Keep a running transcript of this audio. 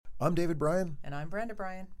I'm David Bryan. And I'm Brenda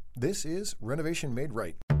Bryan. This is Renovation Made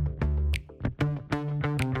Right.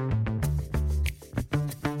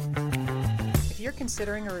 If you're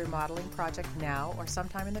considering a remodeling project now or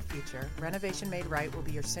sometime in the future, Renovation Made Right will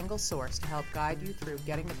be your single source to help guide you through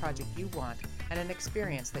getting the project you want and an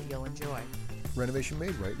experience that you'll enjoy. Renovation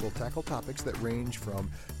Made Right will tackle topics that range from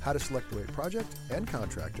how to select the right project and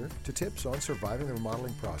contractor, to tips on surviving the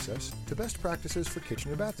remodeling process, to best practices for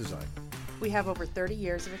kitchen and bath design. We have over 30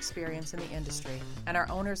 years of experience in the industry and are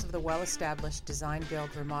owners of the well-established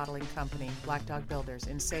design-build remodeling company, Black Dog Builders,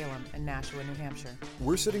 in Salem and Nashua, New Hampshire.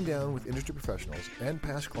 We're sitting down with industry professionals and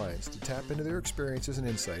past clients to tap into their experiences and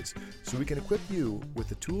insights so we can equip you with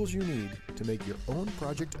the tools you need to make your own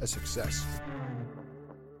project a success.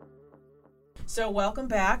 So welcome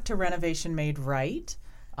back to Renovation Made Right.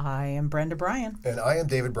 I am Brenda Bryan. And I am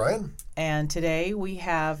David Bryan. And today we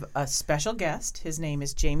have a special guest. His name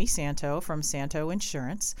is Jamie Santo from Santo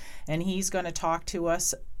Insurance. And he's going to talk to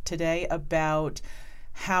us today about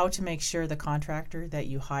how to make sure the contractor that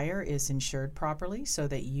you hire is insured properly so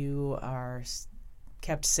that you are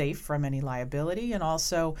kept safe from any liability, and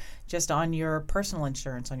also just on your personal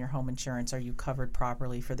insurance, on your home insurance, are you covered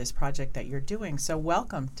properly for this project that you're doing? So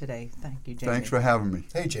welcome today. Thank you, Jamie. Thanks for having me.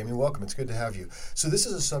 Hey, Jamie, welcome. It's good to have you. So this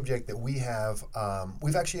is a subject that we have,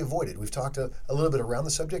 we've actually avoided. We've talked a little bit around the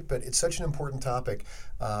subject, but it's such an important topic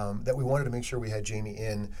that we wanted to make sure we had Jamie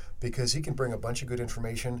in because he can bring a bunch of good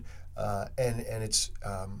information, and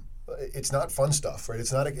it's not fun stuff, right?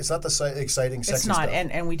 It's not the exciting, sexy stuff. It's not,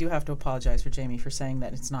 and we do have to apologize for Jamie for saying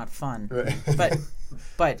that it's not fun. Right.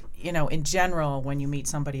 But you know, in general, when you meet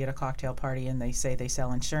somebody at a cocktail party and they say they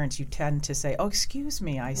sell insurance, you tend to say, "Oh, excuse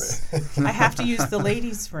me, I have to use the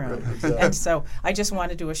ladies' room." Right, exactly. And so I just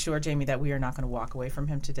wanted to assure Jamie that we are not going to walk away from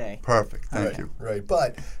him today. Perfect. Thank you. Right.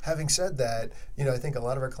 But having said that, I think a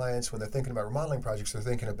lot of our clients, when they're thinking about remodeling projects, they're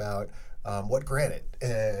thinking about what granite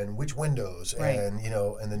and which windows, right, and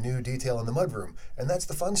and the new detail in the mudroom, and that's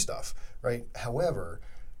the fun stuff, right? However,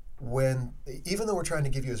 even though we're trying to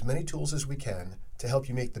give you as many tools as we can to help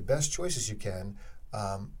you make the best choices you can,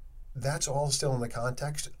 that's all still in the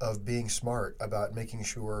context of being smart about making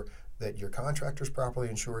sure that your contractor is properly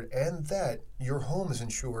insured and that your home is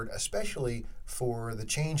insured, especially for the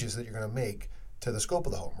changes that you're going to make to the scope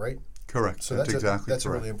of the home, right? Correct. So that's a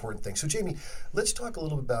really important thing. So Jamie, let's talk a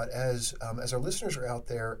little bit about as our listeners are out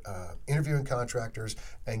there interviewing contractors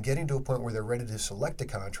and getting to a point where they're ready to select a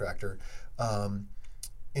contractor.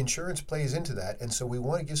 Insurance plays into that, and so we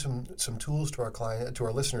want to give some tools to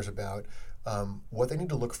our listeners about what they need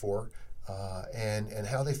to look for. And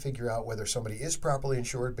how they figure out whether somebody is properly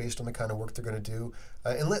insured based on the kind of work they're going to do.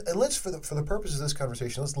 And let's, for the purposes of this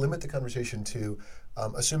conversation, let's limit the conversation to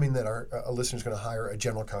assuming that our listener is going to hire a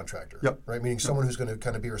general contractor. Yep. Right? Meaning someone who's going to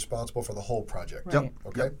kind of be responsible for the whole project. Right. Yep.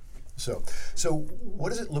 Okay? Yep. So what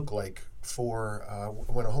does it look like for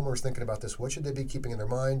when a homeowner is thinking about this? What should they be keeping in their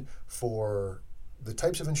mind for the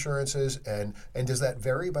types of insurances, and does that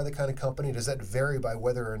vary by the kind of company? Does that vary by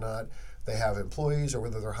whether or not they have employees or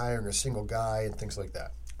whether they're hiring a single guy and things like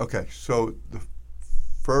that? Okay, so the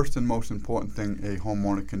first and most important thing a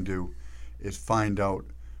homeowner can do is find out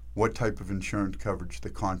what type of insurance coverage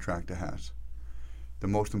the contractor has. The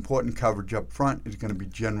most important coverage up front is going to be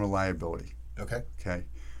general liability. Okay. Okay,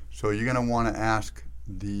 so you're going to want to ask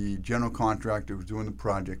the general contractor who's doing the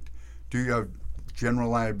project, do you have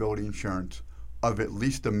general liability insurance of at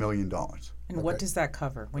least $1 million? And what does that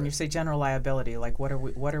cover? When you say general liability, like what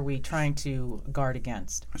are we trying to guard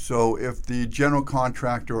against? So if the general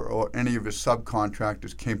contractor or any of his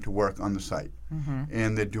subcontractors came to work on the site, mm-hmm,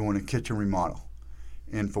 and they're doing a kitchen remodel,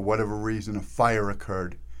 and for whatever reason a fire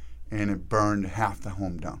occurred and it burned half the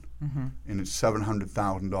home down, mm-hmm, and it's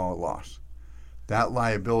 $700,000 loss, that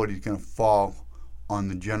liability is going to fall on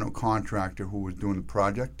the general contractor who was doing the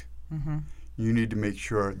project. mm-hmm. You need to make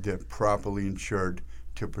sure they're properly insured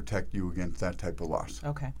to protect you against that type of loss.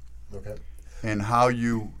 Okay. And how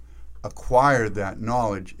you acquire that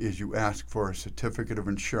knowledge is you ask for a certificate of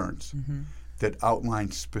insurance, mm-hmm, that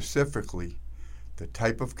outlines specifically the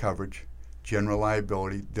type of coverage, general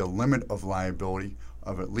liability, the limit of liability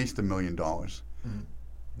of at least $1 million, mm-hmm,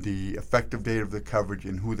 the effective date of the coverage,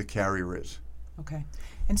 and who the carrier is. Okay.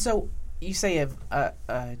 And so you say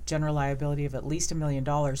a general liability of at least $1 million.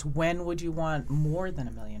 When would you want more than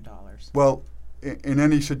 $1 million? Well, in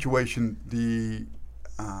any situation, the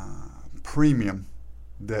premium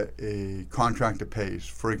that a contractor pays,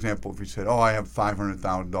 for example, if he said, I have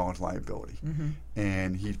 $500,000 liability, mm-hmm,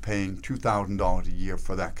 and he's paying $2,000 a year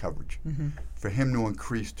for that coverage, mm-hmm, for him to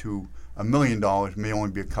increase to $1 million may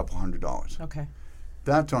only be a couple $100. Okay.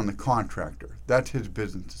 That's on the contractor. That's his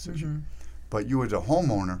business decision. Mm-hmm. But you as a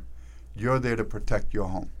homeowner You're there to protect your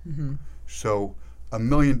home. Mm-hmm. So $1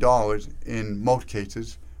 million in most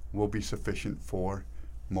cases will be sufficient for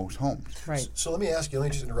most homes. Right. So let me ask you, let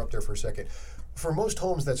me just interrupt there for a second. For most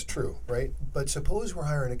homes, that's true, right? But suppose we're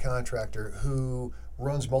hiring a contractor who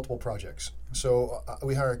runs multiple projects. So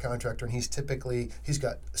we hire a contractor, and he's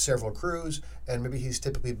got several crews, and maybe he's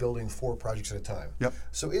typically building 4 projects at a time. Yep.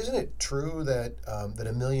 So isn't it true that that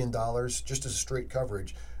 $1 million, just as straight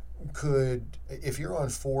coverage, could, if you're on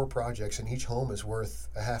 4 projects and each home is worth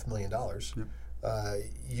 $500,000, Yep.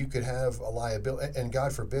 You could have a liability, and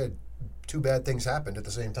God forbid, 2 bad things happened at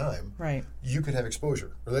the same time. Right. You could have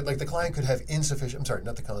exposure. Or like the client could have insufficient, I'm sorry,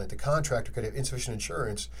 not the client, the contractor could have insufficient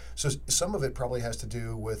insurance. So some of it probably has to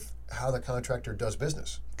do with how the contractor does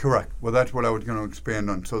business. Correct. Well, that's what I was going to expand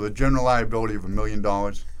on. So the general liability of $1 million,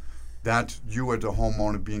 that's you as a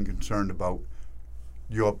homeowner being concerned about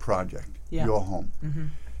your project, your home. Mm-hmm.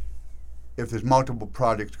 If there's multiple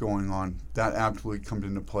projects going on, that absolutely comes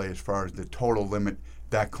into play as far as the total limit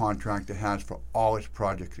that contractor has for all its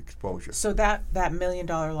project exposure. So that $1 million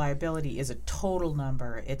liability is a total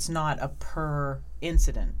number. It's not a per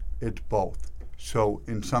incident. It's both. So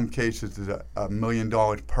in some cases, there's $1 million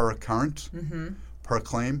per occurrence, Mm-hmm. per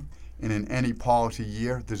claim. And in any policy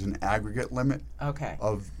year, there's an aggregate limit Okay.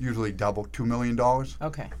 of usually double $2 million.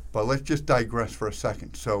 Okay. But let's just digress for a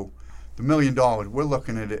second. So the $1 million, we're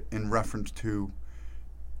looking at it in reference to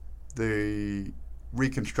the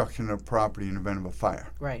reconstruction of property in the event of a fire.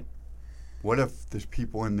 Right. What if there's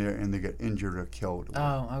people in there and they get injured or killed?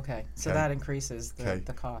 Oh, okay. So Okay. that increases the, Okay.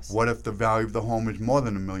 the cost. What if the value of the home is more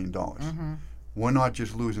than $1 million? Mm-hmm. We're not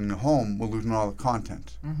just losing the home, we're losing all the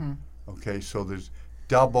contents. Mm-hmm. Okay, so there's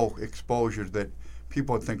double exposure that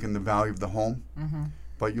people are thinking the value of the home, Mm-hmm.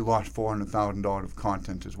 but you lost $400,000 of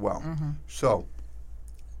content as well. Mm-hmm. So,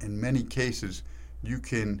 in many cases, you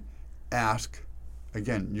can ask,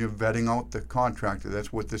 again, you're vetting out the contractor.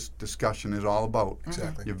 That's what this discussion is all about.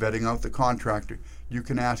 Exactly. You're vetting out the contractor. You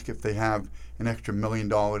can ask if they have an extra $1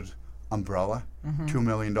 million umbrella, Mm-hmm. $2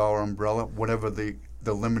 million umbrella, whatever the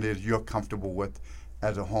limit is you're comfortable with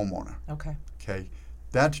as a homeowner. Okay. Okay,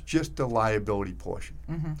 that's just the liability portion.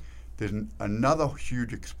 Mm-hmm. There's another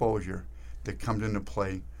huge exposure that comes into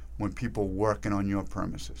play when people working on your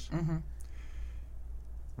premises. Mm-hmm.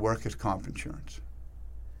 Workers' comp insurance.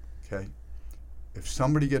 Okay, if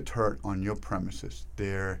somebody gets hurt on your premises,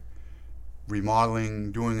 they're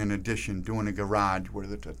remodeling, doing an addition, doing a garage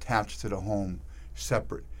where it's attached to the home,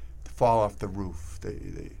 separate, fall off the roof.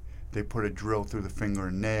 They put a drill through the finger,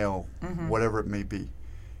 a nail, Mm-hmm. whatever it may be.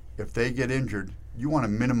 If they get injured, you want to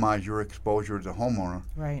minimize your exposure as a homeowner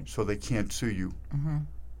Right. so they can't sue you. Mm-hmm.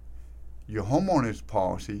 Your homeowner's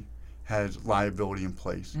policy has liability in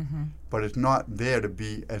place, Mm-hmm. but it's not there to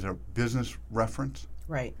be as a business reference.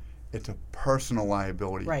 Right. It's a personal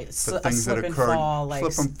liability Right. for A things that slip and occurred. fall, like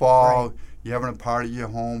slip and fall. right. You're having a party at your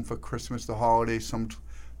home for Christmas, the holidays,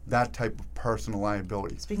 that type of personal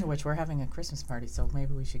liability. Speaking of which, we're having a Christmas party, so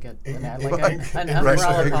maybe we should get an Right. umbrella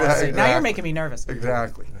Right. policy. Now you're Exactly. making me nervous.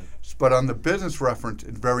 Exactly. But on the business reference,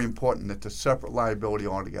 it's very important that it's a separate liability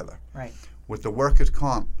altogether. Right. With the workers'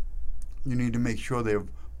 comp, you need to make sure they have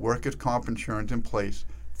workers' comp insurance in place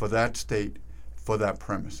for that state, for that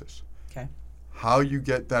premises. Okay. How you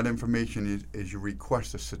get that information is you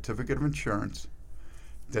request a certificate of insurance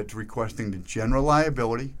that's requesting the general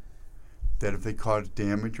liability, that if they cause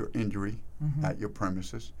damage or injury Mm-hmm. at your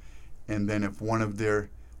premises, and then if one of their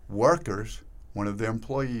workers, one of their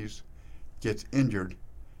employees, gets injured,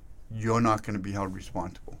 you're not going to be held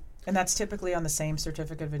responsible. And that's typically on the same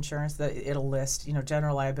certificate of insurance that it'll list,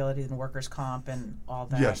 general liability and workers' comp and all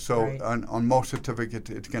that. Yes, so right? on most certificates,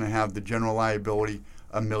 it's going to have the general liability,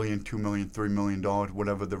 $1 million, $2 million, $3 million,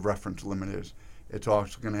 whatever the reference limit is. It's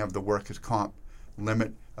also going to have the workers' comp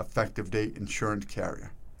limit, effective date, insurance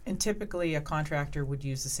carrier. And typically a contractor would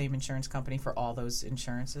use the same insurance company for all those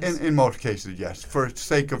insurances? In most cases, yes. For the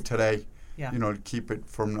sake of today, Yeah. to keep it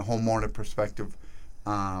from the homeowner perspective,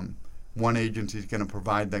 one agency is going to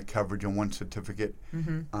provide that coverage on one certificate.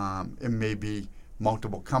 Mm-hmm. It may be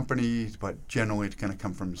multiple companies, but generally it's going to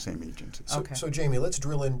come from the same agency. Okay. So Jamie, let's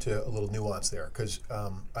drill into a little nuance there, because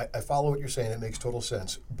I follow what you're saying. It makes total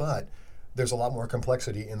sense. But there's a lot more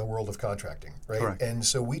complexity in the world of contracting, right? Correct. And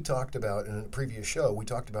so we talked about, in a previous show, we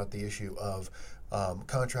talked about the issue of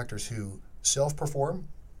contractors who self-perform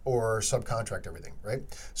or subcontract everything, right?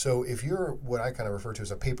 So if you're what I kind of refer to as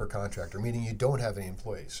a paper contractor, meaning you don't have any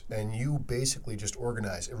employees, and you basically just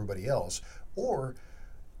organize everybody else, or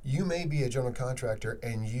you may be a general contractor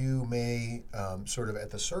and you may sort of at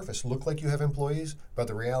the surface look like you have employees, but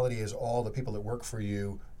the reality is all the people that work for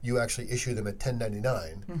you you actually issue them a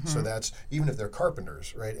 1099. So that's even if they're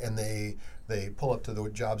carpenters, right? And they pull up to the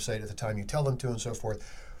job site at the time you tell them to and so forth.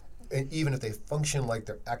 And even if they function like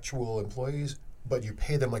they're actual employees, but you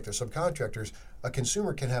pay them like they're subcontractors, a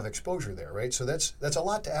consumer can have exposure there, right? So that's a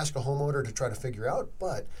lot to ask a homeowner to try to figure out.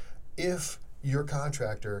 But if your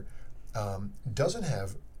contractor doesn't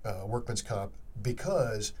have workman's comp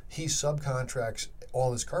because he subcontracts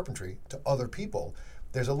all his carpentry to other people,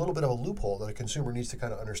 there's a little bit of a loophole that a consumer needs to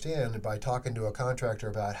kind of understand by talking to a contractor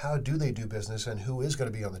about how do they do business and who is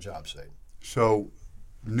going to be on the job site. So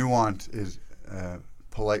nuance is a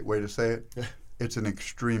polite way to say it. It's an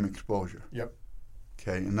extreme exposure. Yep.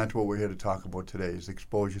 Okay, and that's what we're here to talk about today is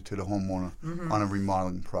exposure to the homeowner on a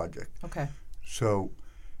remodeling project. Okay. So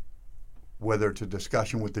whether it's a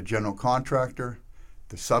discussion with the general contractor,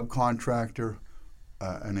 the subcontractor,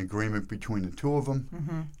 an agreement between the two of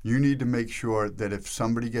them, you need to make sure that if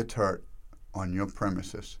somebody gets hurt on your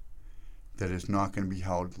premises, that it's not going to be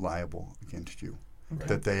held liable against you. Okay.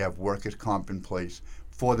 That they have workers' comp in place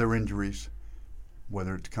for their injuries,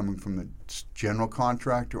 whether it's coming from the general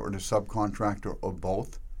contractor or the subcontractor or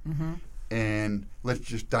both. And let's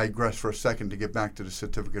just digress for a second to get back to the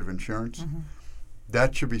certificate of insurance.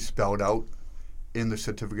 That should be spelled out in the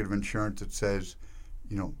certificate of insurance. It says,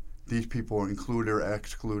 you know, these people are included or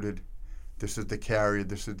excluded. This is the carrier.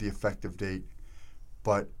 This is the effective date.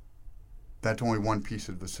 But that's only one piece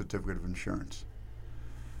of the certificate of insurance.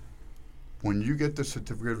 When you get the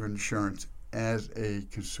certificate of insurance as a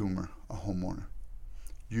consumer, a homeowner,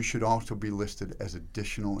 you should also be listed as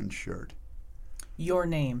additional insured. Your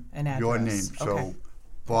name and address. Your name. So Okay.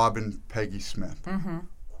 Bob and Peggy Smith,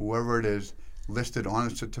 whoever it is, listed on a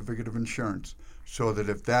certificate of insurance, so that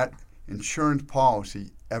if that insurance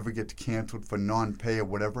policy ever gets canceled for non-pay or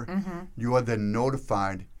whatever, you are then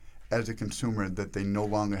notified as a consumer that they no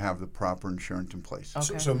longer have the proper insurance in place.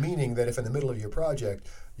 Okay. So meaning that if in the middle of your project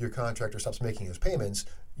your contractor stops making his payments,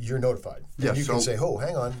 you're notified. Yes, And you so- can say, oh,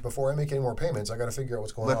 hang on, before I make any more payments, I got to figure out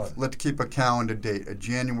what's going on. Let's keep a calendar date, a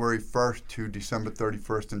January 1st to December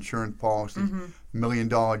 31st insurance policy, $1 million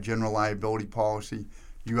general liability policy.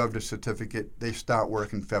 You have the certificate. They start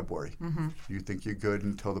work in February. You think you're good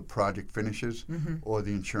until the project finishes or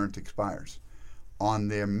the insurance expires. On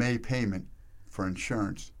their May payment for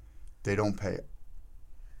insurance, they don't pay it.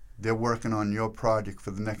 They're working on your project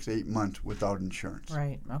for the next 8 months without insurance.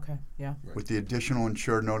 Right. Okay. Yeah. With the additional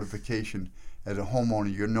insured notification, as a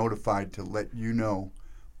homeowner, you're notified to let you know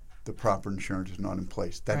the proper insurance is not in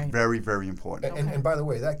place. That's Right. very, very important. And by the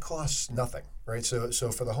way, that costs nothing, right? So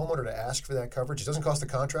for the homeowner to ask for that coverage, it doesn't cost the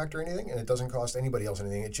contractor anything, and it doesn't cost anybody else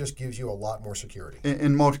anything. It just gives you a lot more security.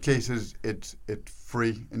 In most cases, it's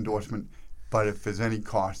free endorsement, but if there's any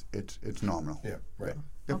cost, it's nominal. Yeah, right.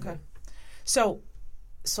 Yep. Okay. So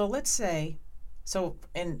let's say,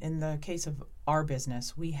 in the case of our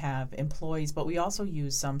business, we have employees, but we also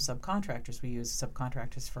use some subcontractors. We use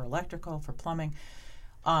subcontractors for electrical, for plumbing.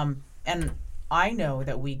 And I know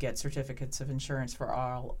that we get certificates of insurance for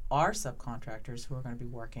all our subcontractors who are going to be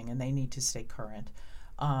working, and they need to stay current.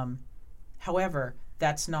 However,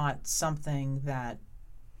 that's not something that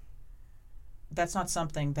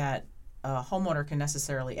a homeowner can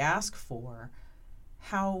necessarily ask for.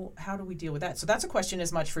 How do we deal with that? So that's a question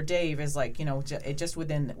as much for Dave as just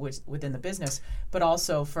within the business, but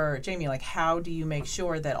also for Jamie, how do you make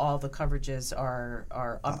sure that all the coverages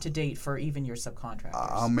are up to date for even your subcontractors?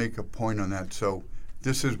 I'll make a point on that. So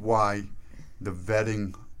this is why the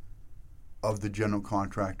vetting of the general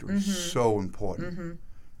contractor is so important.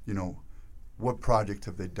 You know, what project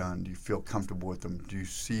have they done? Do you feel comfortable with them? Do you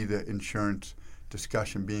see the insurance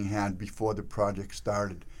discussion being had before the project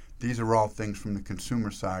started? These are all things from the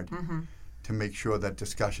consumer side to make sure that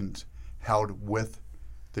discussion's held with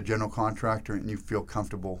the general contractor and you feel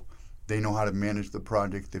comfortable. They know how to manage the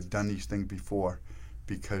project. They've done these things before,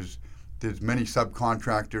 because there's many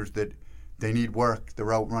subcontractors that they need work.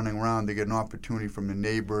 They're out running around. They get an opportunity from the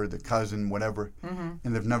neighbor, the cousin, whatever,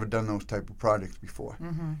 and they've never done those type of projects before.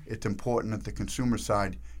 It's important at the consumer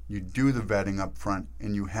side you do the vetting up front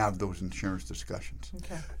and you have those insurance discussions.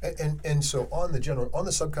 Okay. And so on the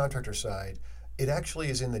subcontractor side, it actually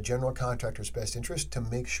is in the general contractor's best interest to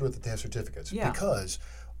make sure that they have certificates. Yeah. Because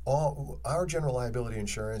our general liability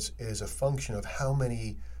insurance is a function of how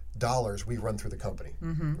many dollars we run through the company,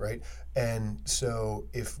 right? And so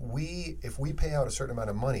if we pay out a certain amount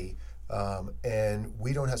of money and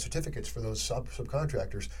we don't have certificates for those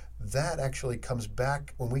subcontractors, that actually comes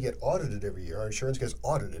back when we get audited every year. Our insurance gets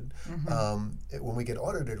audited. When we get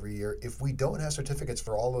audited every year, if we don't have certificates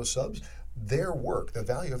for all those subs, their work, the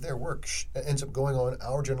value of their work, ends up going on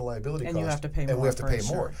our general liability and cost. You have to pay more. And we have to for pay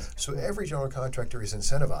insurance. more. So every general contractor is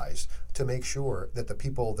incentivized to make sure that the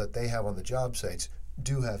people that they have on the job sites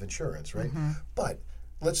do have insurance, right? But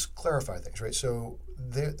let's clarify things, right? So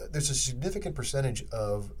there's a significant percentage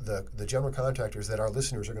of the general contractors that our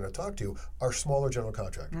listeners are going to talk to are smaller general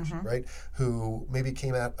contractors, right? Who maybe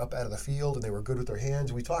came up out of the field and they were good with their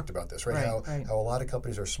hands. We talked about this, right? How a lot of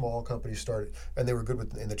companies are small companies started and they were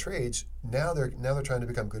good in the trades. Now they're trying to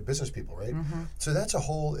become good business people, right? So that's a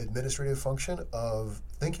whole administrative function of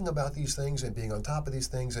thinking about these things and being on top of these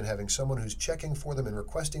things and having someone who's checking for them and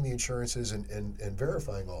requesting the insurances and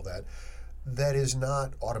verifying all that. That is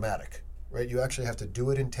not automatic, right? You actually have to do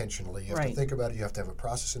it intentionally. You have to think about it. You have to have a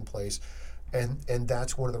process in place, and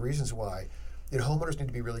that's one of the reasons why homeowners need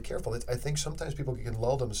to be really careful. I think sometimes people can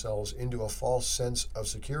lull themselves into a false sense of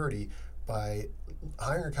security by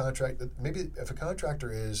hiring a contract. Maybe if a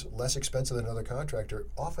contractor is less expensive than another contractor,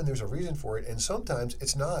 often there's a reason for it, and sometimes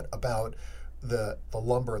it's not about the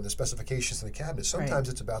lumber and the specifications and the cabinets. Sometimes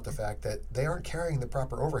it's about the fact that they aren't carrying the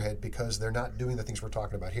proper overhead because they're not doing the things we're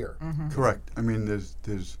talking about here. Correct. I mean,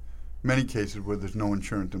 there's many cases where there's no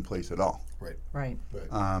insurance in place at all. Right.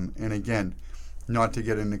 And again, not to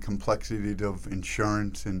get into complexity of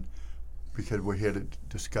insurance, and because we're here to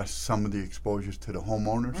discuss some of the exposures to the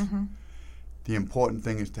homeowners. The important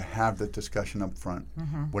thing is to have that discussion up front.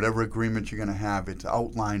 Whatever agreement you're going to have, it's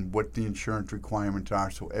outlined what the insurance requirements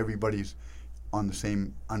are, so everybody's on the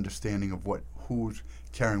same understanding of who's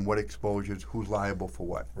carrying what exposures, who's liable for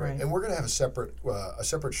what. Right. And we're going to have a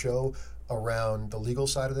separate show around the legal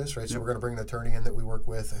side of this, right? So we're going to bring an attorney in that we work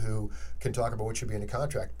with who can talk about what should be in a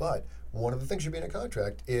contract. But one of the things should be in a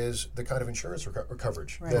contract is the kind of insurance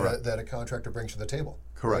coverage that a contractor brings to the table.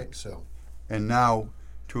 Correct. Right? So, and now,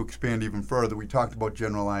 to expand even further, we talked about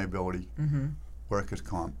general liability, workers'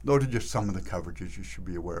 comp. Those are just some of the coverages you should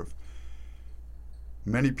be aware of.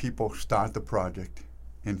 Many people start the project,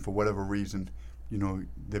 and for whatever reason,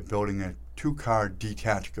 they're building a 2-car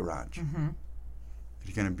detached garage.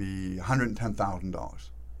 It's going to be $110,000.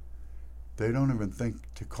 They don't even think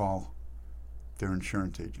to call their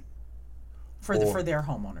insurance agent. For their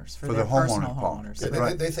homeowners, for their their personal homeowners.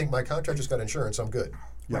 homeowners. They think my contractor's got insurance, I'm good.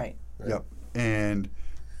 Right. Yep. And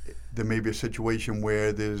there may be a situation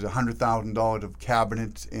where there's $100,000 of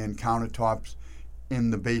cabinets and countertops in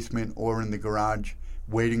the basement or in the garage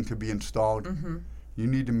waiting to be installed. You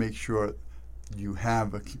need to make sure you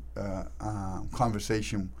have a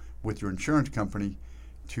conversation with your insurance company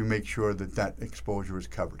to make sure that exposure is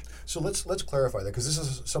covered. So let's clarify that, because this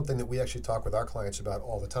is something that we actually talk with our clients about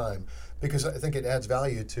all the time, because I think it adds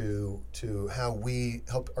value to how we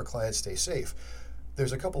help our clients stay safe.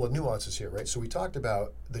 There's a couple of nuances here, right? So we talked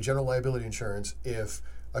about the general liability insurance if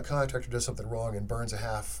a contractor does something wrong and burns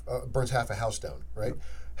half a house down, right?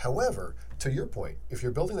 However, to your point, if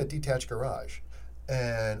you're building a detached garage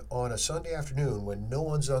and on a Sunday afternoon when no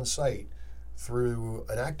one's on site, through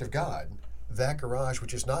an act of God, that garage,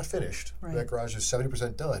 which is not finished, that garage is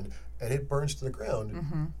 70% done, and it burns to the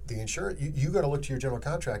ground, the insurance, you got to look to your general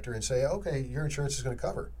contractor and say, okay, your insurance is going to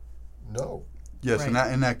cover. No. Yes,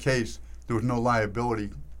 in that case, there was no liability.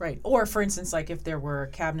 Right. Or, for instance, like if there were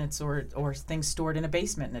cabinets or things stored in a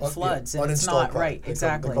basement and it floods and it's uninstalled not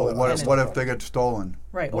exactly. What if they get stolen?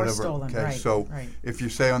 Right, Whatever. or stolen. Okay, right. so if you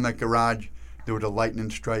say on that garage there was a lightning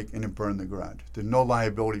strike and it burned the garage, there's no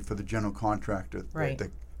liability for the general contractor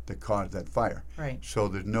that caused that fire. Right. So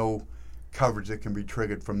there's no coverage that can be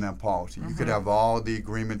triggered from that policy. You could have all the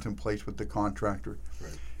agreements in place with the contractor.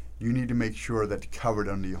 Right. You need to make sure that's covered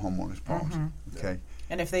under your homeowner's policy. Okay.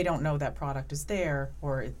 And if they don't know that product is there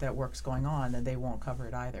or that work's going on, then they won't cover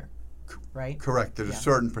it either, right? Correct. There's a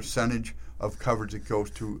certain percentage of coverage that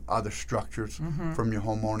goes to other structures from your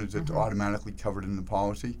homeowners that's automatically covered in the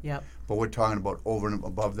policy. Yep. But we're talking about over and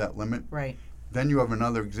above that limit. Right. Then you have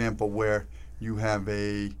another example where you have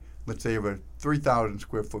let's say you have a 3,000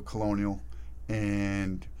 square foot colonial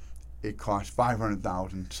and it costs $500,000,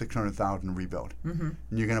 $600,000 to rebuild. And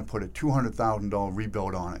you're going to put a $200,000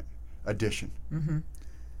 rebuild on it, addition.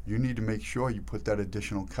 You need to make sure you put that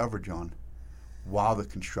additional coverage on while the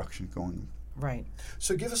construction's going on. Right.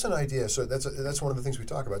 So give us an idea. So that's one of the things we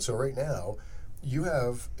talk about. So right now, you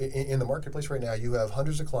have, in the marketplace right now, you have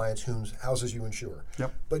hundreds of clients whose houses you insure.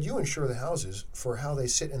 Yep. But you insure the houses for how they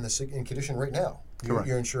sit in condition right now. Correct.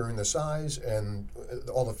 You're insuring the size and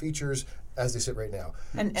all the features as they sit right now.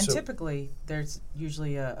 And typically, there's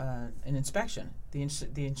usually an inspection. The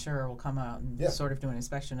insurer will come out and sort of do an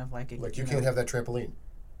inspection of like you can't have that trampoline.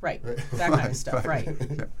 Right, that kind of stuff, right.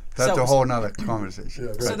 Yeah. That's a whole nother conversation. Yeah,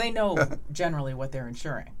 right. So they know generally what they're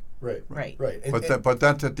insuring. Right. And, But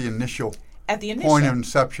that's at the initial At the initial point of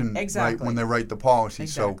inception, Exactly. right, when they write the policy.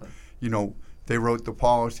 Exactly. So, they wrote the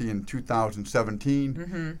policy in 2017.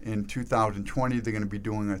 Mm-hmm. In 2020, they're going to be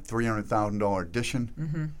doing a $300,000 addition.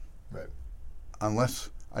 Mm-hmm. Right. Unless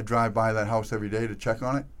I drive by that house every day to check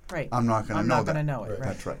on it, Right. I'm not going to know that. I'm not going to know it. Right.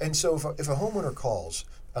 That's right. And so if a homeowner calls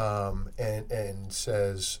and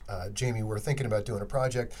says, Jamie, we're thinking about doing a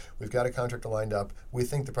project. We've got a contractor lined up. We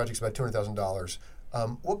think the project's about $200,000.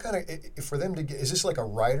 What kind of, for them to get, is this like a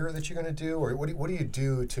rider that you're going to do, or what do you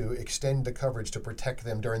do to extend the coverage to protect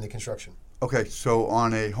them during the construction? Okay, so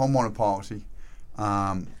on a homeowner policy,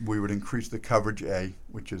 we would increase the coverage A,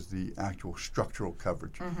 which is the actual structural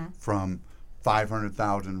coverage, from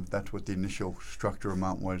 $500,000. That's what the initial structure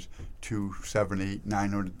amount was, to $700,000,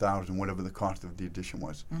 $800,000, $900,000, whatever the cost of the addition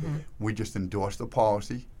was. We just endorse the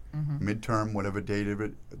policy, midterm, whatever date of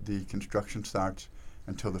it the construction starts,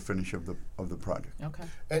 until the finish of the project. Okay.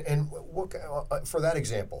 And what for that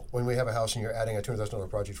example, when we have a house and you're adding a $200,000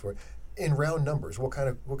 project for it, in round numbers, what kind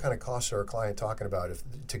of costs are a client talking about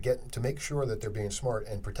to make sure that they're being smart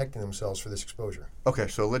and protecting themselves for this exposure? Okay,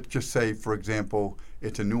 so let's just say, for example,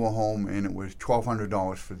 it's a newer home and it was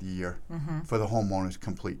 $1,200 for the year for the homeowners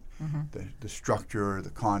complete, the structure, the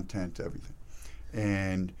content, everything,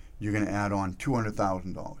 and you're going to add on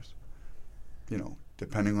 $200,000.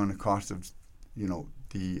 Depending on the cost of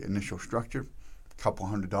the initial structure, a couple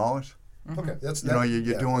 $100. Okay,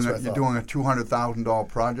 you're doing a $200,000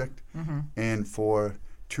 project, and for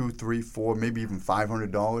 $200, $300, $400, maybe even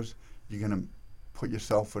 $500, you're going to put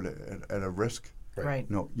yourself at a risk. Right.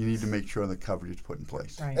 No, you need to make sure the coverage is put in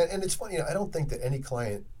place. Right. And it's funny, I don't think that any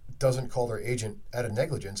client doesn't call their agent out of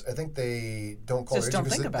negligence. I think they don't call Just their don't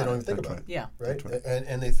agent think because they don't about even think it. about it. Yeah. Right? That's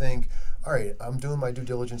And they think, all right, I'm doing my due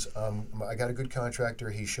diligence. I got a good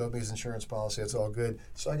contractor. He showed me his insurance policy. It's all good.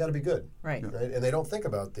 So I got to be good. Right. Right? And they don't think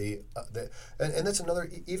about and that's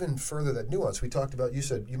another, even further, that nuance. We talked about, you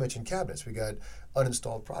mentioned cabinets. We got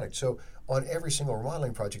uninstalled product. So on every single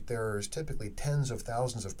remodeling project, there's typically tens of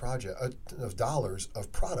thousands of dollars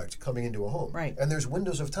of product coming into a home. Right. And there's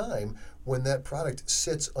windows of time when that product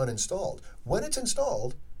sits uninstalled. When it's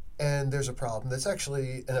installed and there's a problem that's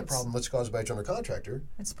actually a problem that's caused by a general contractor,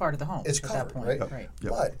 It's part of the home. it's at covered, that point. right? Right.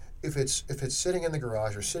 Yep. But if it's sitting in the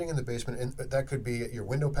garage or sitting in the basement, and that could be your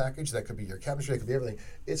window package, that could be your cabinetry, that could be everything.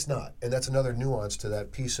 It's not, and that's another nuance to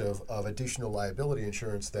that piece of additional liability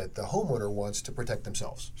insurance that the homeowner wants to protect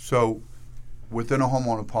themselves. So within a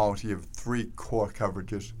homeowner policy, you have three core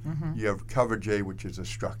coverages. You have coverage A, which is a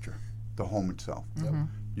structure, the home itself.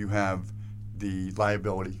 You have the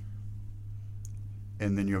liability,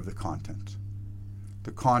 and then you have the contents.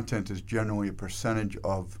 The content is generally a percentage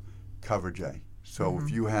of coverage A. So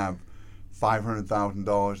if you have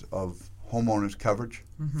 $500,000 of homeowners coverage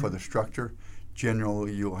for the structure,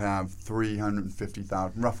 generally you'll have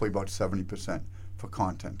 $350,000, roughly about 70% for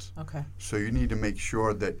contents. Okay. So you need to make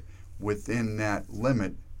sure that within that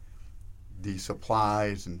limit, the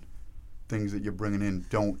supplies and things that you're bringing in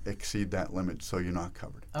don't exceed that limit, so you're not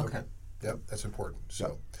covered. Okay. Yep, that's important.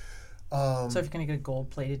 So. So if you're going to get a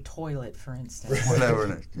gold-plated toilet, for instance,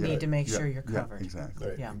 Whatever it is. you need to make sure you're covered. Exactly.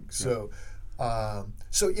 Right. Yeah. So,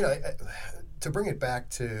 to bring it back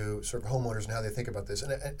to sort of homeowners and how they think about this,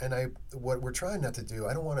 and what we're trying not to do,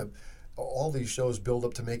 I don't want to. All these shows build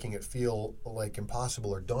up to making it feel like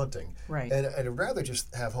impossible or daunting. Right. And I'd rather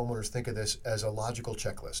just have homeowners think of this as a logical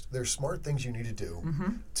checklist. There's smart things you need to do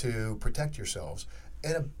to protect yourselves.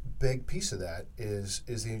 And a big piece of that is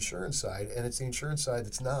the insurance side, and it's the insurance side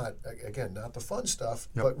that's not the fun stuff,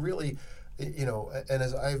 but really, And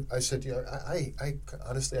as I said to you, I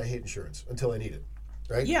honestly I hate insurance until I need it,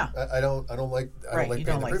 right? Yeah. I don't like You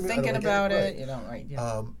don't like thinking about it. You don't right.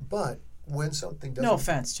 Yeah. But when something doesn't, No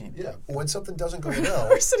offense, Jamie. yeah, when something doesn't go well,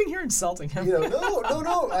 We're sitting here insulting him. no,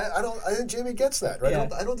 I don't. I think Jamie gets that, right? Yeah.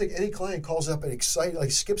 I don't think any client calls up and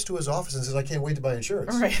skips to his office and says, "I can't wait to buy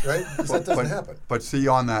insurance." Right. Because that doesn't happen. But see,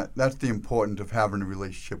 on that's the importance of having a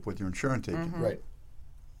relationship with your insurance agent. Right.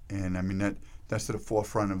 And I mean that's at the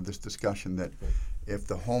forefront of this discussion, that if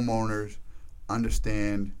the homeowners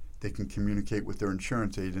understand they can communicate with their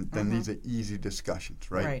insurance agent, then these are easy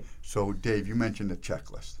discussions, right? Right. So Dave, you mentioned a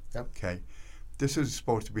checklist. Yep. Okay. This is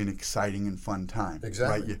supposed to be an exciting and fun time.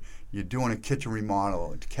 Exactly. Right? You're doing a kitchen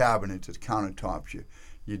remodel, it's cabinets, it's countertops,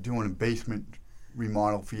 you're doing a basement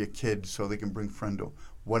remodel for your kids so they can bring friends over,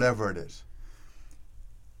 whatever it is.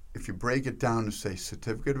 if you break it down to say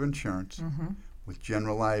certificate of insurance with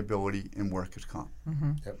general liability and workers' comp,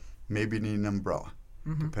 Yep. maybe you need an umbrella,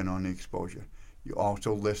 depending on the exposure. You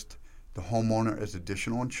also list the homeowner as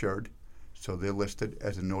additional insured, so they're listed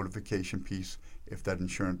as a notification piece if that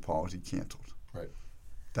insurance policy cancels. Right.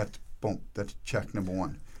 That's boom. That's check number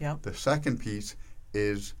one. Yep. The second piece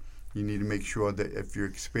is you need to make sure that if you're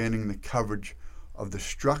expanding the coverage of the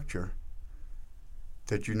structure,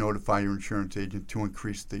 that you notify your insurance agent to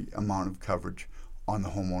increase the amount of coverage on the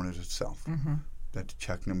homeowners itself. That's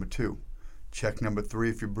check number two. Check number three,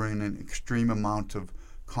 if you're bringing in extreme amounts of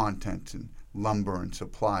content and lumber and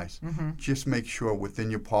supplies, just make sure within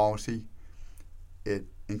your policy it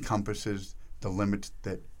encompasses the limits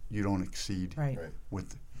that you don't exceed Right.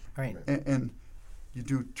 with. Right. And you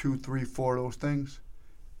do 2, 3, 4 of those things,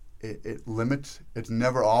 it limits. It's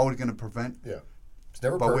never always going to prevent. Yeah. It's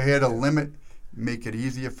never But we're perfect. here to limit, make it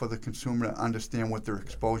easier for the consumer to understand what their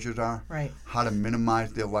exposures are, Right. how to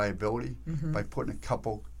minimize their liability by putting a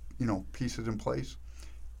couple, pieces in place,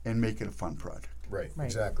 and make it a fun project. Right, Right.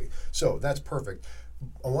 exactly. So that's perfect.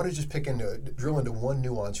 I want to just drill into one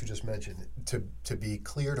nuance you just mentioned to be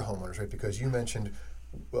clear to homeowners, right? Because you mentioned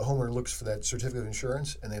a homeowner looks for that certificate of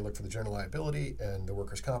insurance and they look for the general liability and the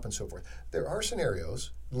workers' comp and so forth. There are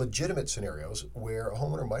scenarios, legitimate scenarios, where a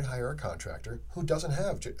homeowner might hire a contractor who doesn't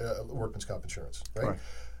have workman's comp insurance, right? Right.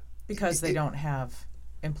 Because they don't have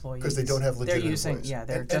employees. Because they don't have legitimate They're using, employees.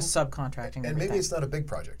 they're And- just subcontracting And everything. maybe it's not a big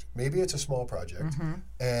project. Maybe it's a small project,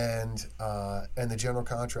 and the general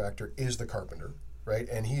contractor is the carpenter, right?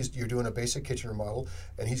 And you're doing a basic kitchen remodel,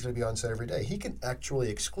 and he's going to be on set every day. He can actually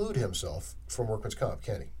exclude himself from workman's comp,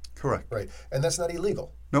 can he? Correct. Right, and that's not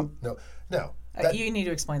illegal. Nope. No. Now, You need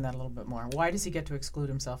to explain that a little bit more. Why does he get to exclude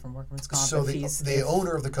himself from workman's comp? so if the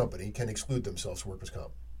owner of the company can exclude themselves from workman's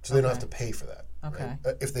comp, so they don't have Okay. to pay for that. Okay.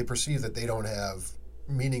 Right? If they perceive that they don't have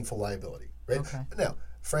meaningful liability, right? Okay. Now,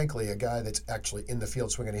 frankly, a guy that's actually in the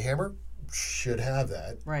field swinging a hammer should have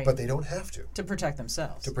that, Right. but they don't have to. to protect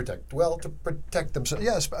themselves. To protect themselves.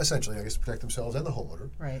 Yes, essentially, I guess to protect themselves and the homeowner.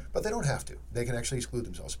 Right. But they don't have to. They can actually exclude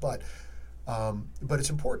themselves. But it's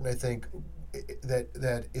important, I think,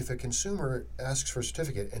 that if a consumer asks for a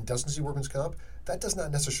certificate and doesn't see workman's comp, that does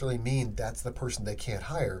not necessarily mean that's the person they can't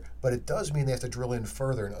hire. But it does mean they have to drill in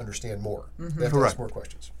further and understand more. They have to ask Correct. more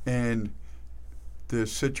questions. And the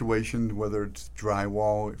situations, whether it's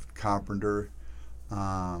drywall, carpenter,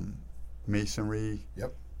 masonry,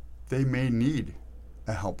 Yep. they may need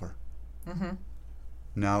a helper.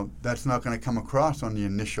 Now, that's not going to come across on the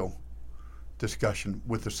initial discussion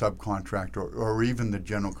with the subcontractor or even the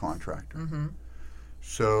general contractor.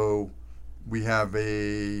 So we have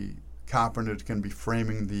a carpenter that's going to be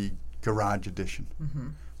framing the garage addition.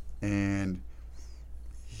 And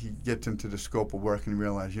he gets into the scope of work and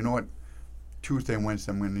realizes, you know what, Tuesday and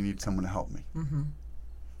Wednesday I'm going to need someone to help me.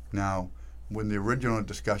 Now, when the original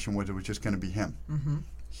discussion was it was just going to be him.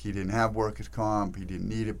 He didn't have workers' comp, he didn't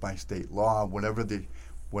need it by state law, whatever the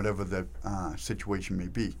situation may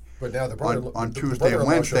be. But now On the Tuesday and brother-in-law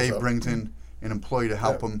Wednesday, shows up. brings in an employee to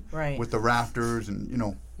help him Right. with the rafters, and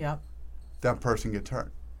Yep. that person gets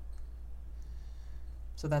hurt.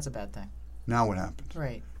 So that's a bad thing. Now what happens?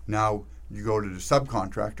 Right. Now you go to the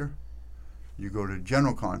subcontractor, you go to the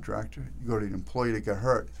general contractor, you go to the employee that got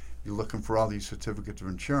hurt. You're looking for all these certificates of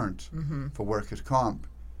insurance for workers' comp,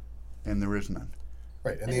 and there is none.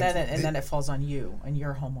 Right. And then it falls on you and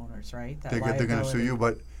your homeowners, right? That They're going to sue liability. you,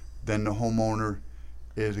 but then the homeowner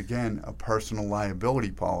is again a personal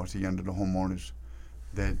liability policy under the homeowners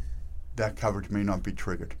that coverage may not be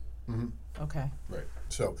triggered. Okay. Right.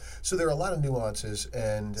 So there are a lot of nuances,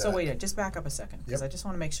 and So wait, just back up a second, because Yep. I just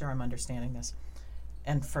want to make sure I'm understanding this,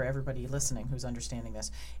 and for everybody listening who's understanding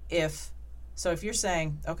this, if you're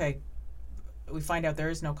saying, okay, we find out there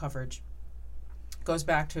is no coverage, goes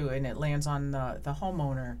back to and it lands on the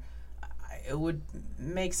homeowner, it would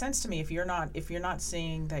make sense to me if you're not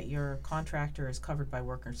seeing that your contractor is covered by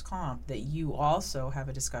workers' comp, that you also have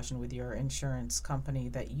a discussion with your insurance company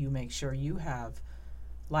that you make sure you have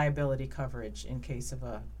liability coverage in case of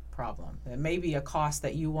a problem. It may be a cost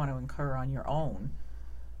that you want to incur on your own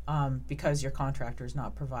because your contractor is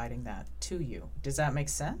not providing that to you. Does that make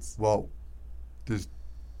sense? Well,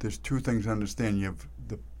 there's two things to understand. You have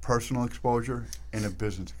the personal exposure and a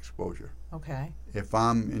business exposure. Okay. If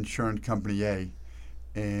I'm insurance company A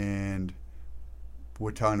and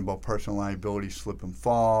we're talking about personal liability, slip and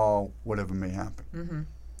fall, whatever may happen,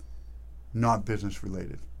 not business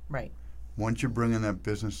related. Right. Once you bring in that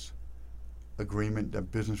business agreement,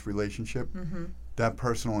 that business relationship, that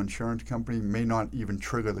personal insurance company may not even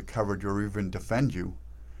trigger the coverage or even defend you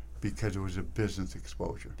because it was a business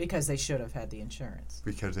exposure. Because they should have had the insurance.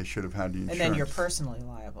 Because they should have had the insurance. And then you're personally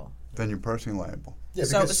liable. Then you're personally liable. Yeah,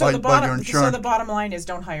 So, because so, the bottom, your insurance- so the bottom line is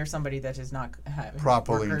don't hire somebody that is not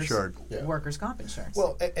Properly insured. Yeah. workers' comp insurance.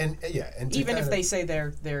 well, and yeah, and to even if kinda- they say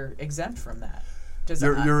they're exempt from that. Does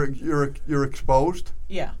You're exposed.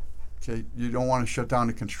 yeah. Okay, you don't want to shut down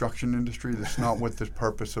the construction industry. That's not what the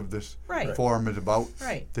purpose of this Right. forum is about.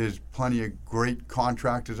 Right. There's plenty of great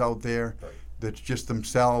contractors out there Right. that's just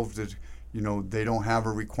themselves. That, they don't have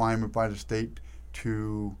a requirement by the state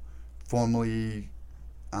to formally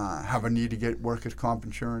have a need to get workers' comp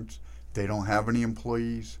insurance. They don't have any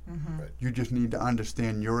employees. Right. You just need to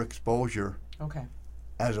understand your exposure Okay.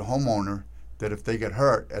 as a homeowner, that if they get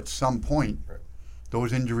hurt at some point, Right.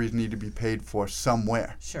 those injuries need to be paid for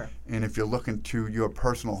somewhere. Sure. And if you're looking to your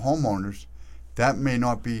personal homeowners, that may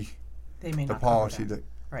not be They may the not policy cover that. that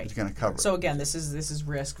Right. is going to cover it. So again, this is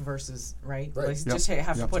risk versus right. Right. Like, Yep. just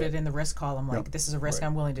have to Yep. put it in the risk column. Like Yep. this is a risk Right.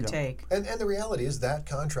 I'm willing to Yep. take. And the reality is that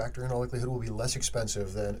contractor in all likelihood will be less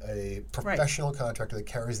expensive than a professional contractor that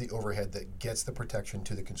carries the overhead that gets the protection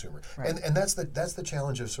to the consumer. Right. And that's the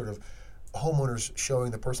challenge of sort of homeowners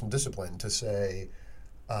showing the personal discipline to say,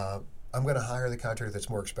 I'm going to hire the contractor that's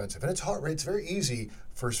more expensive. And it's hard, right? It's very easy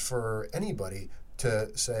for anybody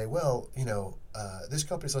to say, well, this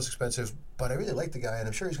company's less expensive, but I really like the guy and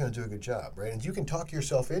I'm sure he's going to do a good job, right? And you can talk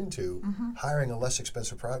yourself into hiring a less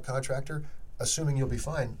expensive contractor, assuming you'll be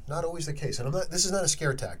fine. Not always the case. And this is not a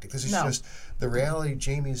scare tactic. This is No. just the reality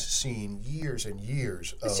Jamie's seen years and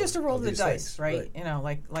years It's of, just a roll of the these dice, things.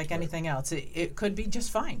 right? Like anything else, it could be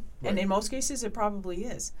just fine, and Right. in most cases, it probably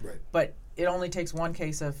is. Right. But it only takes one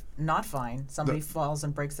case of not fine. Somebody falls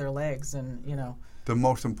and breaks their legs, and The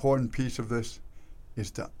most important piece of this is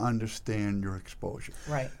to understand your exposure.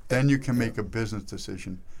 right. Then you can make a business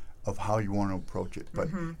decision of how you want to approach it. But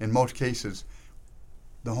in most cases,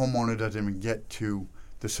 the homeowner doesn't even get to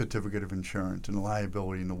the certificate of insurance and the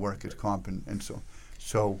liability and the workers' comp and so.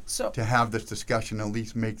 So to have this discussion, at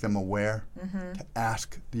least make them aware to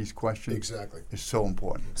ask these questions Exactly. is so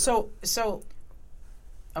important. So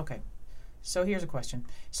okay. So here's a question.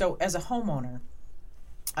 So as a homeowner,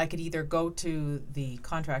 I could either go to the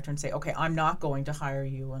contractor and say, okay, I'm not going to hire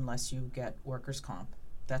you unless you get workers' comp.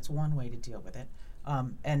 That's one way to deal with it.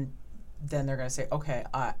 And then they're going to say, okay,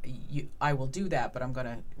 I will do that, but I'm going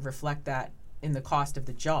to reflect that in the cost of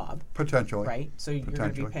the job, Potentially. right? So you're going to be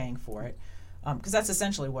Potentially. paying for it. Because that's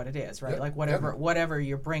essentially what it is, right? Yep. Like whatever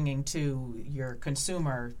you're bringing to your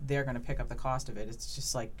consumer, they're going to pick up the cost of it. It's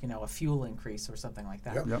just like, a fuel increase or something like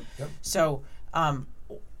that. Yep. So,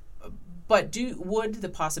 but would the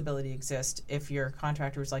possibility exist if your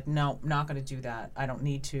contractor was like, no, not going to do that. I don't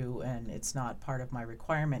need to, and it's not part of my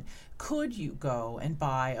requirement. Could you go and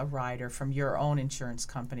buy a rider from your own insurance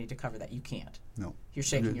company to cover that? You can't. No. You're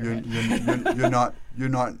shaking your head. You're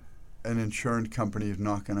not. An insurance company is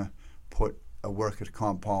not going to put a workers'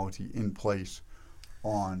 comp policy in place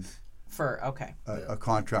on Okay. a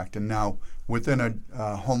contract. And now within a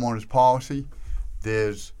homeowner's policy,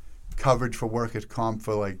 there's coverage for workers' comp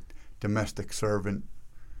for like domestic servant,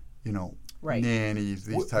 Right. nannies,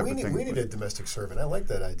 these type of things. We need a domestic servant. I like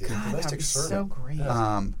that idea. God, Domestic that'd be servant. so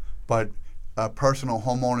great. But a personal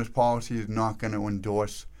homeowner's policy is not going to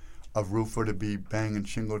endorse a roofer to be banging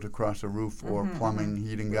shingles across a roof or a plumbing,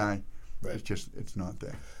 heating guy. Right. It's not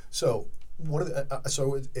there. So one of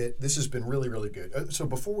the, this has been really, really good. So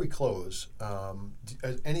before we close,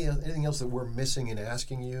 anything else that we're missing in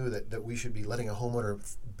asking you that we should be letting a homeowner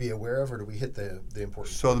be aware of, or do we hit the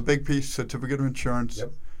important? So the big piece, certificate of insurance.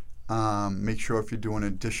 Yep. Make sure if you're doing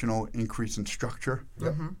additional increase in structure,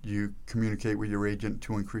 you communicate with your agent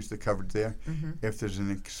to increase the coverage there. If there's an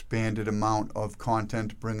expanded amount of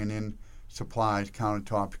content bringing in supplies,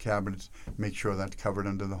 countertops, cabinets, make sure that's covered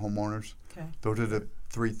under the homeowners. Okay. Those are the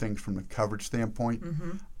three things from the coverage standpoint.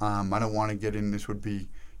 I don't want to get in, this would be,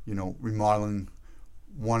 remodeling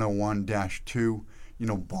 101-2,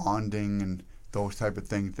 bonding and those type of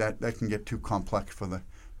things. That can get too complex for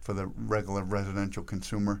the regular residential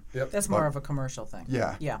consumer. Yep. That's more of a commercial thing.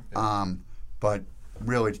 Yeah. Yeah. But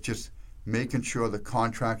really, it's just making sure the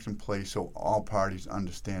contract's in place so all parties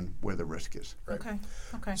understand where the risk is. Right.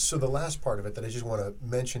 Okay. So the last part of it that I just want to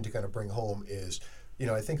mention to kind of bring home is,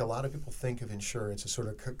 I think a lot of people think of insurance as sort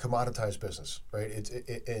of commoditized business, right?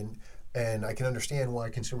 And I can understand why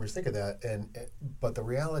consumers think of that. But the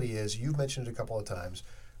reality is, you've mentioned it a couple of times,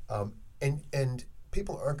 and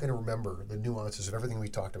people aren't going to remember the nuances of everything we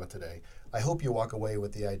talked about today. I hope you walk away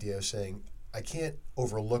with the idea of saying, I can't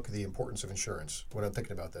overlook the importance of insurance when I'm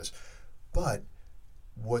thinking about this, but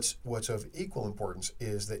what's of equal importance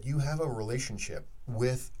is that you have a relationship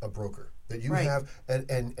with a broker, that you Right. have, and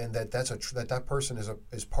that person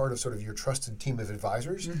is part of sort of your trusted team of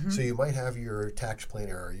advisors. So you might have your tax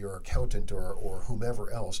planner, or your accountant, or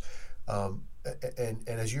whomever else. And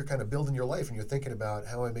as you're kind of building your life and you're thinking about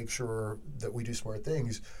how I make sure that we do smart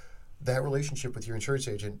things, that relationship with your insurance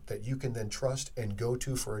agent that you can then trust and go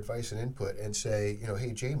to for advice and input and say,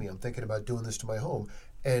 hey, Jamie, I'm thinking about doing this to my home.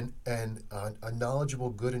 And a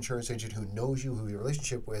knowledgeable, good insurance agent who knows you, who you have a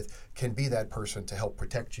relationship with, can be that person to help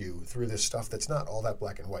protect you through this stuff that's not all that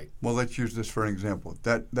black and white. Well, let's use this for an example.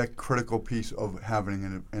 That critical piece of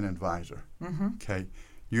having an advisor. Okay,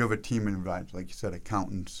 you have a team of advisors, like you said,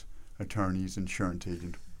 accountants, attorneys, insurance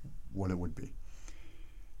agent, what it would be.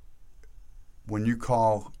 When you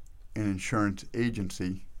call an insurance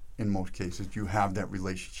agency, in most cases, you have that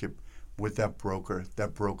relationship with that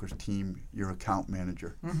broker's team, your account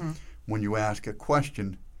manager. When you ask a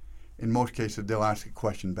question, in most cases, they'll ask a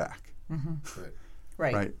question back.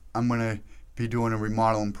 Right. I'm going to be doing a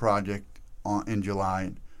remodeling project in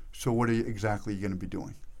July. So what are you exactly going to be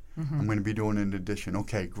doing? I'm going to be doing an addition.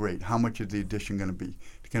 Okay, great. How much is the addition going to be?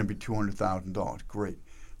 It's going to be $200,000. Great.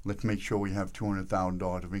 Let's make sure we have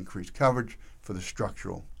 $200,000 of increased coverage for the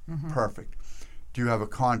structural. Perfect. Do you have a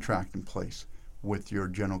contract in place with your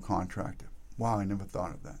general contractor? Wow, I never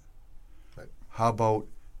thought of that. Right. How about,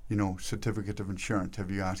 certificate of insurance?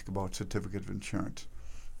 Have you asked about certificate of insurance?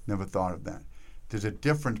 Never thought of that. There's a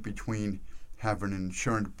difference between having an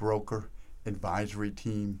insurance broker, advisory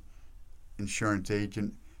team, insurance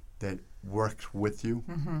agent that works with you,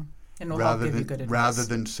 And we'll help give you good advice. rather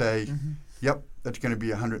than say, yep, that's going to be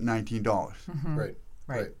 $119.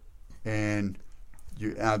 Right. And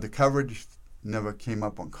you add the coverage, never came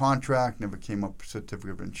up on contract, never came up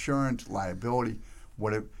certificate of insurance, liability.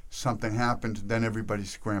 What if something happens, then everybody's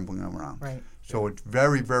scrambling around. Right. So it's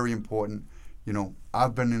very, very important.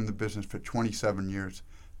 I've been in the business for 27 years.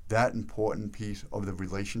 That important piece of the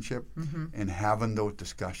relationship and having those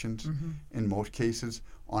discussions, in most cases,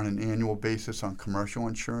 on an annual basis on commercial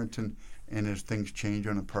insurance and as things change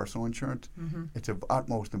on a personal insurance, it's of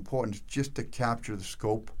utmost importance just to capture the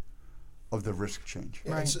scope of the risk change.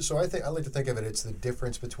 Yeah, Right. so I like to think of it's the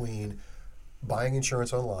difference between buying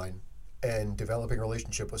insurance online and developing a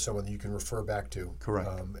relationship with someone that you can refer back to. Correct.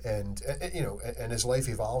 And as life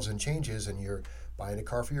evolves and changes, and you're buying a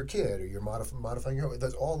car for your kid, or you're modifying your home,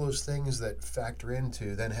 there's all those things that factor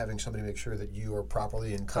into then having somebody make sure that you are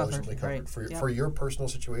properly and constantly covered for your personal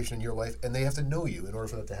situation in your life, and they have to know you in order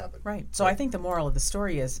for that to happen. Right. So I think the moral of the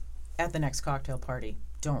story is, at the next cocktail party,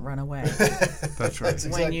 don't run away That's right. That's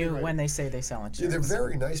exactly right. when they say they sell insurance. They're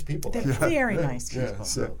very nice people. They're very nice people. Yeah,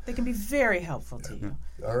 so. They can be very helpful to you.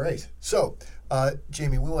 All right. So,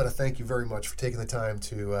 Jamie, we want to thank you very much for taking the time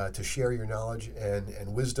to share your knowledge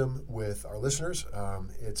and wisdom with our listeners.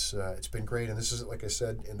 It's been great, and this is, like I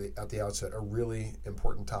said at the outset, a really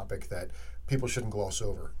important topic that people shouldn't gloss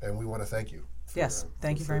over, and we want to thank you.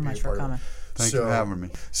 Thank you very much for coming. Thanks for having me.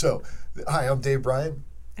 So, hi, I'm Dave Bryan.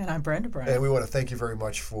 And I'm Brenda Bryan. And we want to thank you very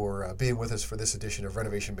much for being with us for this edition of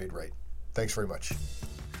Renovation Made Right. Thanks very much.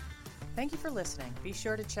 Thank you for listening. Be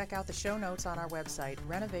sure to check out the show notes on our website,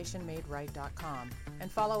 renovationmaderight.com, and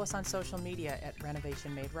follow us on social media at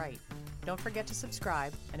Renovation Made Right. Don't forget to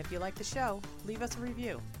subscribe, and if you like the show, leave us a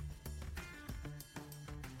review.